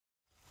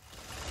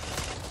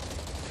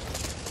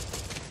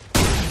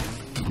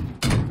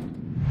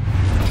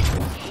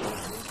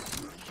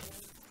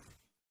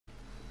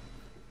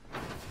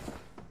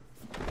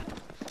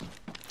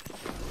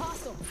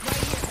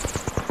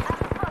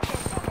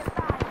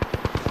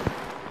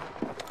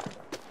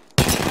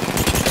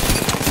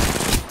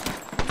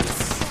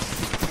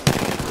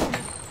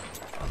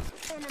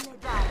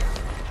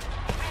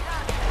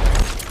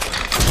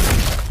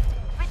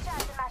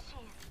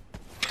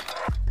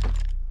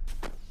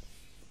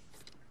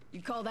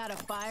You call that a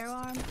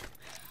firearm?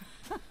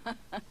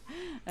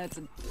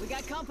 We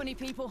got company,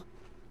 people.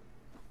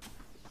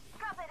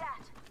 Copy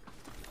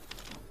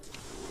that.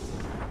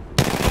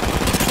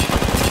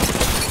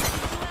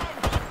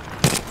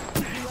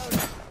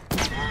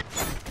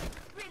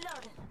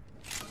 Reloading.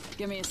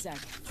 Give me a sec.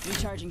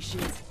 Recharging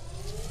shields.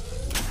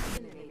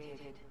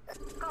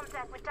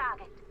 Contact with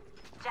target.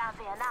 Jump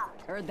in now.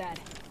 Heard that.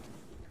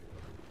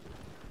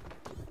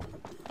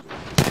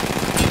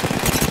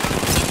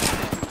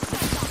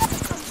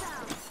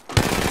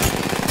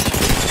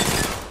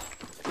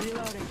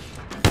 Reloading.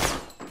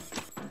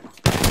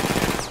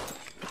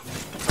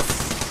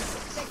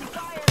 Taking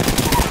fire.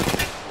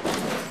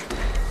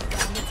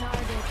 Down the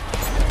target.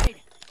 Right.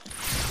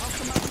 I'll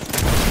come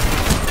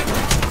up.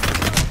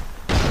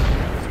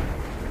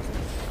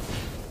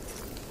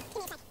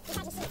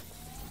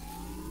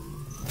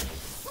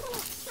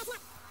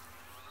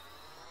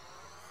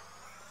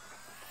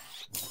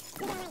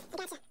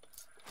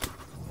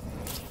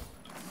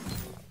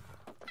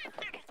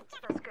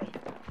 That's great.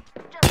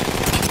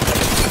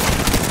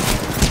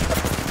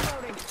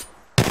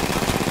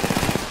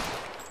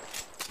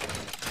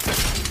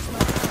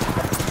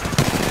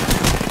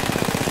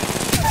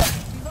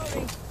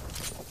 Reloading.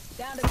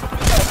 Down to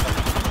target.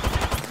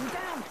 I'm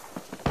down.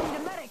 Need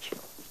a medic.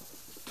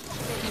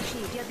 Taking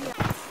shield. You'll be enemy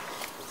down.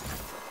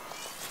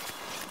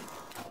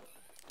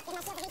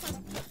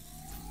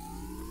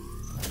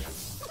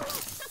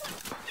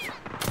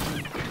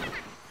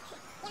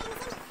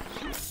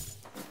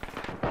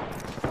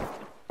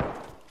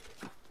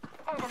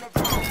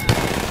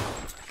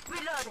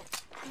 Reloaded.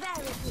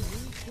 Very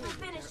good. We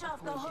finish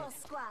off the whole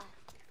squad.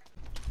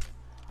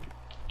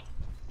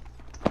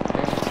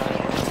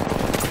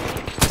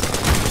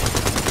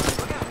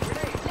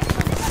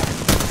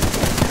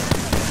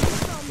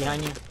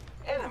 Behind you.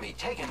 Enemy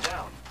taken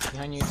down.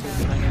 Behind you too.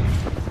 Behind you.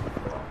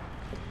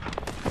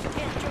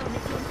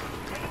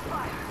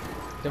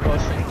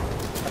 Devotion.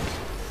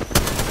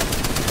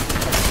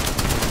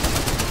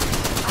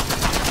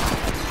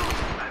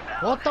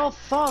 What the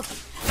fuck?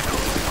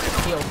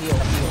 Heal. I'm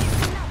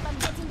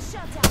getting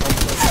shot at.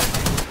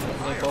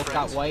 They both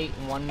got white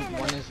and one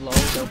is low.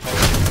 They're both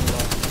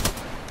low.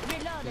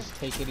 Reloaded. Just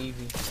take it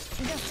easy.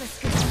 Just a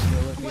scoop.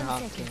 Heal if you One have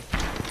second. to.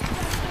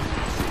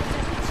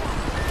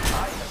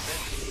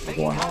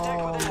 Making Oh contact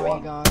with my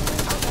enemy. god.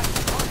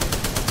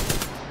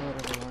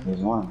 Here's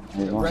one.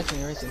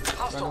 Racing.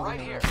 Hostile Run right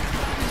over here.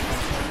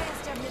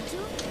 SW2?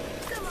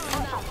 Come on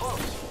now.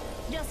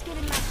 Just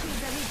getting my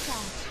shields a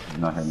recharge. He's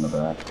not hitting the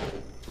back.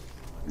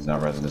 He's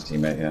not resing his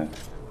teammate yet.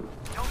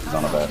 He's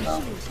on a bed now.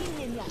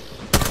 Healing ya.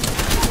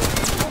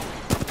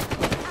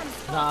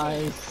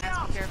 Nice.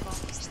 Careful.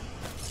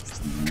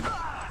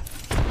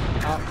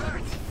 Oh.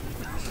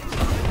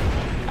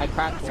 I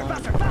cracked one.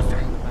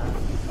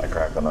 I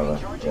cracked another.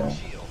 Yeah. Shields.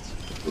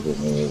 He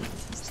didn't move.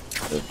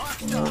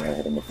 I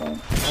hit him with one.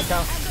 Watch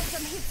out. I got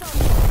some hits on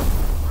me.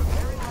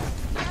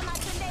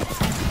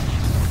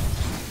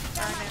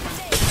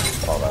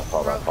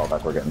 Fall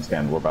back. We're getting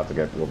scanned. We're about to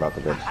get. This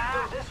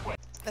way.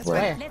 This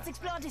Where? way. Let's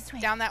explore this way.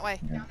 Down that way.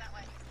 Yeah.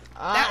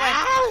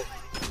 Ah!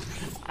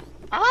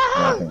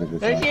 Yeah, I think it's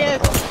There just she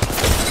is.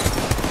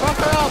 Fuck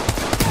her up.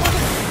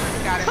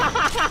 Got him.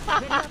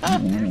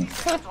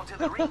 Until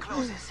the ring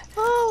closes.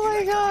 Oh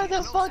my god,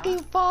 the fucking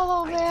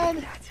follow,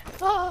 man.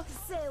 Oh,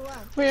 Say what?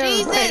 we are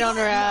Jesus. right on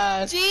her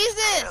ass.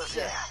 Jesus!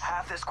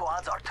 Half the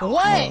squads are total.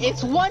 What?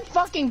 It's one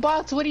fucking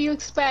box. What do you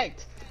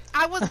expect?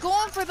 I was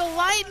going for the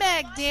light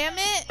mag, damn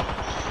it!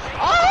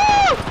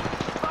 Oh!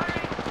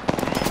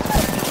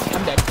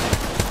 I'm dead.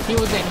 He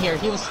was in here.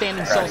 He was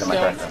standing so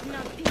still.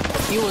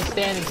 He was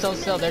standing so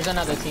still. There's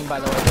another team, by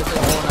the way. This is a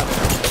whole other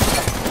team.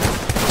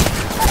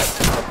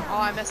 Oh,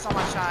 I missed all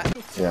my shot.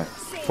 Yeah.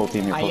 Full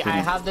team here. Full team. I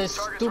have this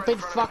stupid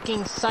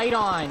fucking sight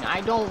on.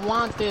 I don't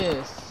want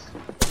this.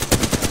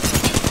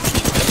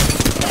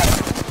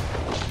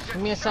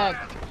 Give me a sec.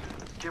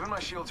 Giving my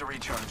shields a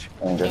recharge.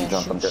 I'm getting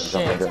jumped. I'm getting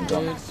jumped. I'm getting Dude.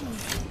 jumped.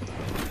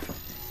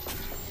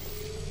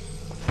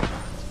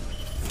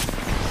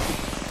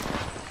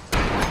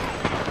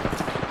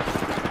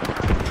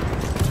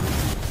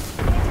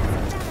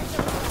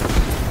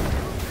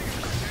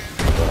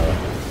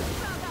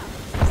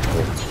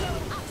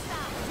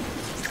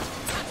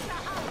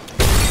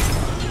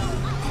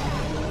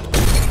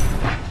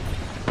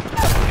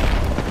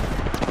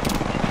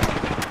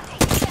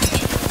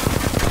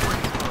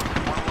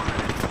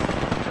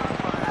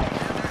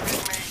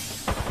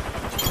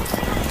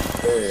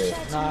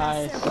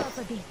 Nice.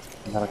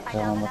 I gotta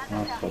kill him with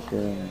my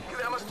fucking.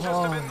 That must just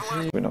Oh, have been the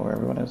last. gee. We know where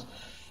everyone is.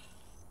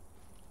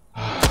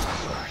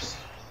 Of course.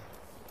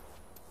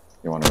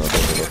 You want to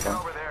rotate to this one?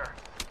 Over there.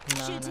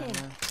 Shooting.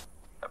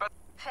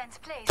 Fence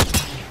placed.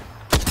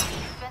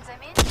 Fence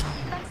I'm in,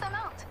 fence I'm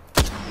out.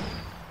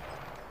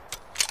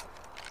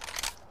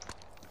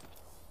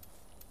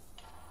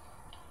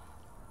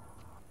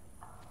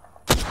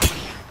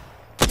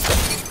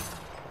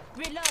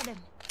 Reloading.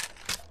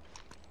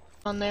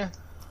 On there.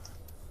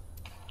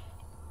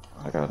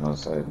 I got no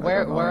sight.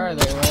 Where are they? Where are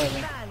they?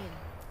 Firing.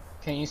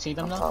 Can you see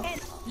them now? Top.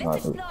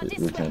 Let's explore this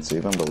we way. can't see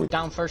them, but we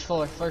Down first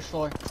floor, first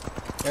floor.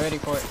 Get ready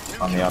for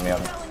it. on me.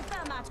 Throwing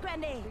thermite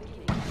grenade.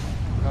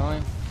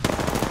 Going.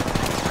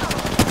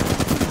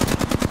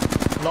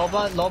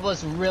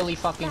 Loba's really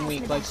fucking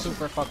weak, like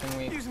super fucking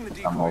weak. Using the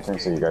I'm decoy ulting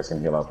so you guys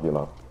can heal up,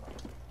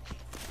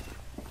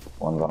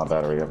 One's on a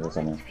battery up or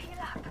something.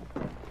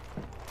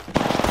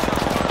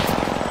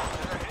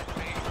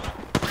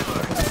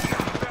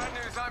 Bad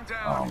news, I'm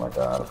down. Oh my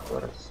god, of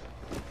course.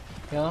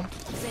 Kill him.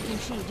 Setting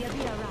shield, you'll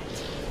be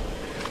alright.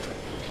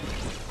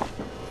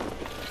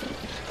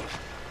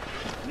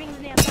 Rings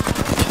nearby.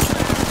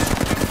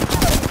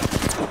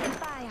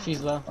 Fire.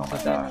 She's low. Oh my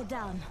She's Enemy god,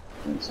 down.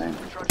 insane.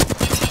 behind.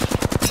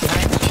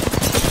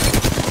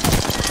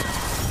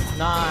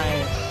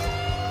 Nice.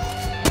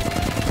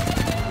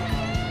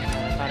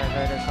 Thought I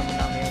heard her coming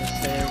down the other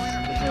stairs.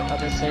 The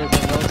other stairs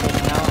are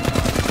rotating out.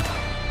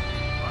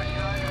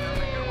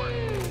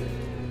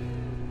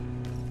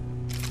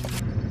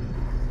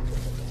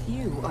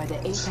 You are the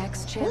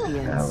Apex Yeah,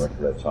 champions. look,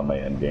 that's on my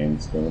end game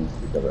screen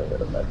because I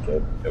hit a med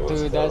kit. It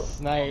was Dude, slow. that's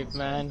snipe,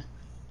 man.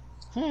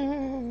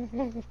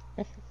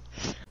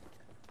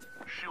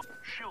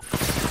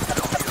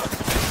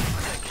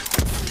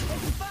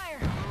 Taking fire.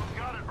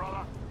 Got it,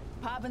 brother.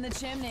 Pop in the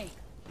chimney.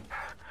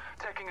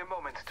 Taking a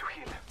moment to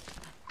heal.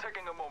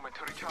 Taking a moment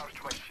to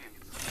recharge my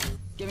shields.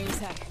 Give me a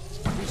sec.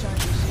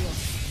 Recharge your shield.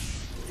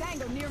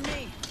 Tango near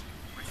me.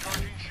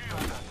 Recharging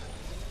shield.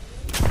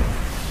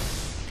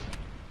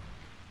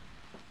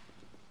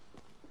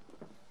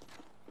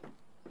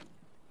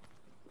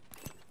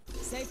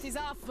 Safety's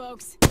off,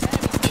 folks.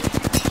 Enemies let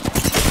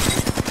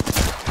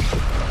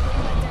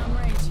down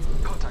range.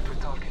 Contact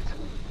with target.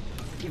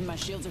 Give my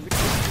shields a re-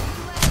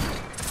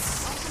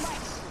 Off the mic.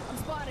 I'm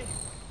spotted.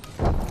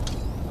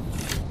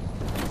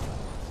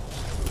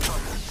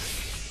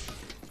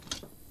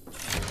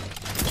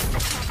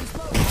 Copy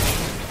smoke.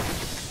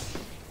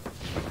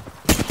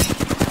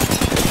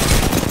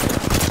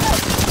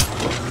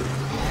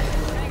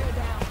 Tango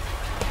down.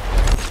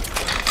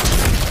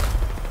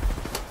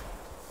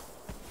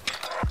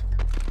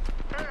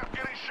 Hey, I'm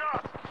getting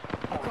shot.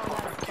 Call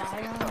that a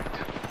firearm?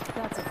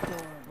 That's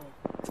adorable.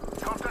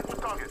 Contact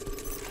with target.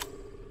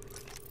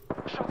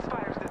 Shots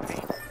fired at me. I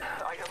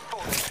am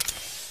falling.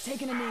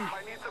 Taking a knee. I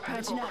need some help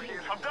Patching up. over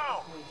here. I'm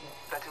down.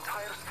 That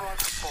entire squad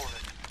has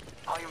fallen.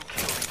 I am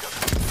killing them.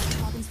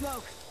 Popping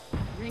smoke.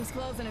 Ring's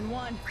closing in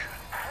one.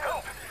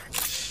 Help!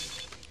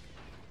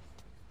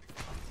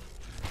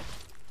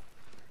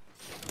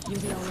 You'll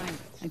be alright.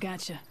 I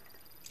gotcha.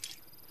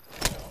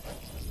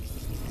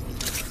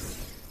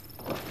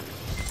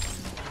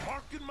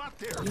 Marking my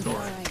You'll be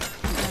alright.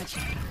 I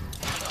gotcha.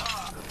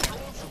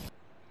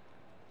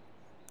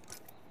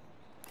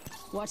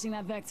 Watching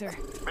that vector.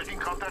 Making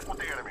contact with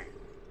the enemy.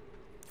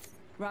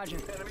 Roger.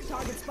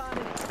 Target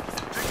spotted.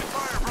 Taking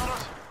fire,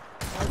 brothers.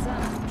 What's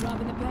up?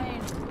 Dropping the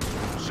pain.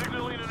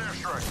 Signaling an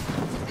airstrike.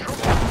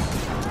 Drag out.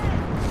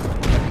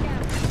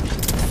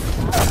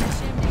 Off the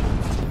chimney.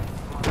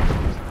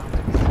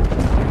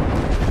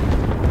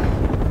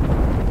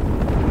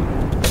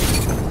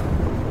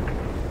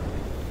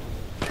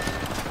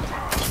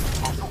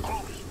 Also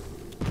close.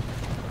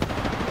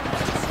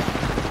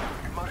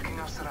 Marking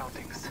our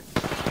surroundings.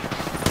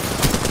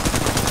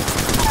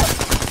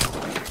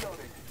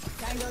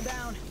 Tango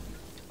down.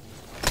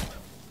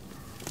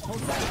 Hold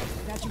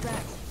tight. Got your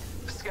back.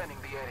 Scanning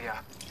the area.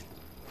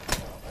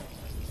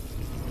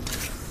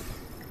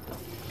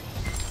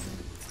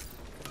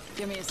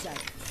 Give me a sec.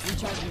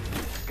 Recharging.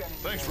 Scanning.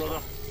 Thanks, brother.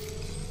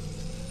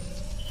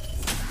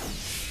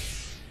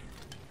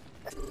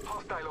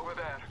 Hostile over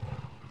there.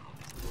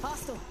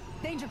 Hostile.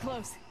 Danger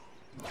close.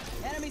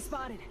 Enemy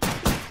spotted.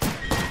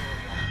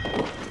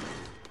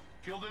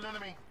 Killed an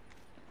enemy.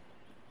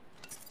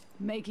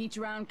 Make each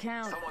round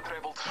count. Someone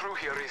traveled through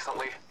here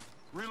recently.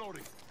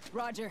 Reloading.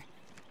 Roger.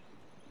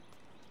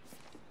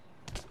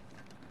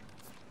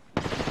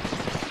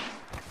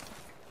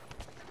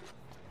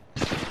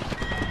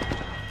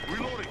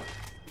 Reloading.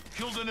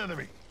 Killed an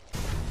enemy.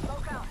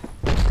 Smoke out.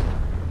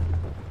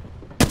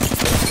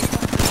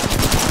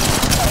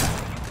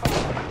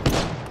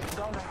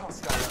 Down a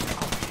hostile.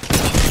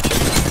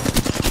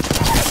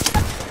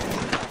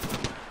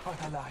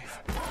 But alive.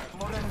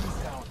 More enemies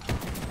down.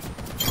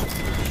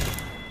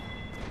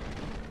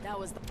 That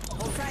was the...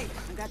 Hold tight.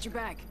 I got your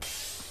back.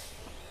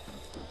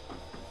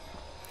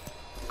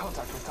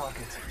 Contact with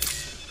target.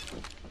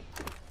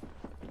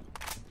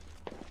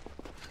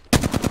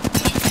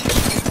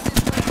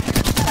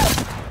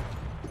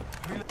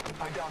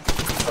 I down.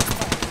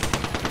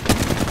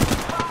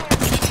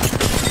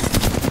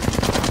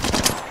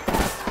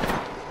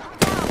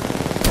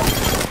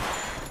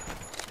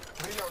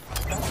 Reload.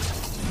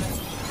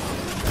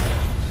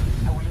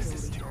 I will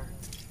assist you.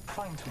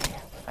 Find me,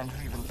 and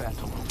we will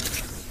battle.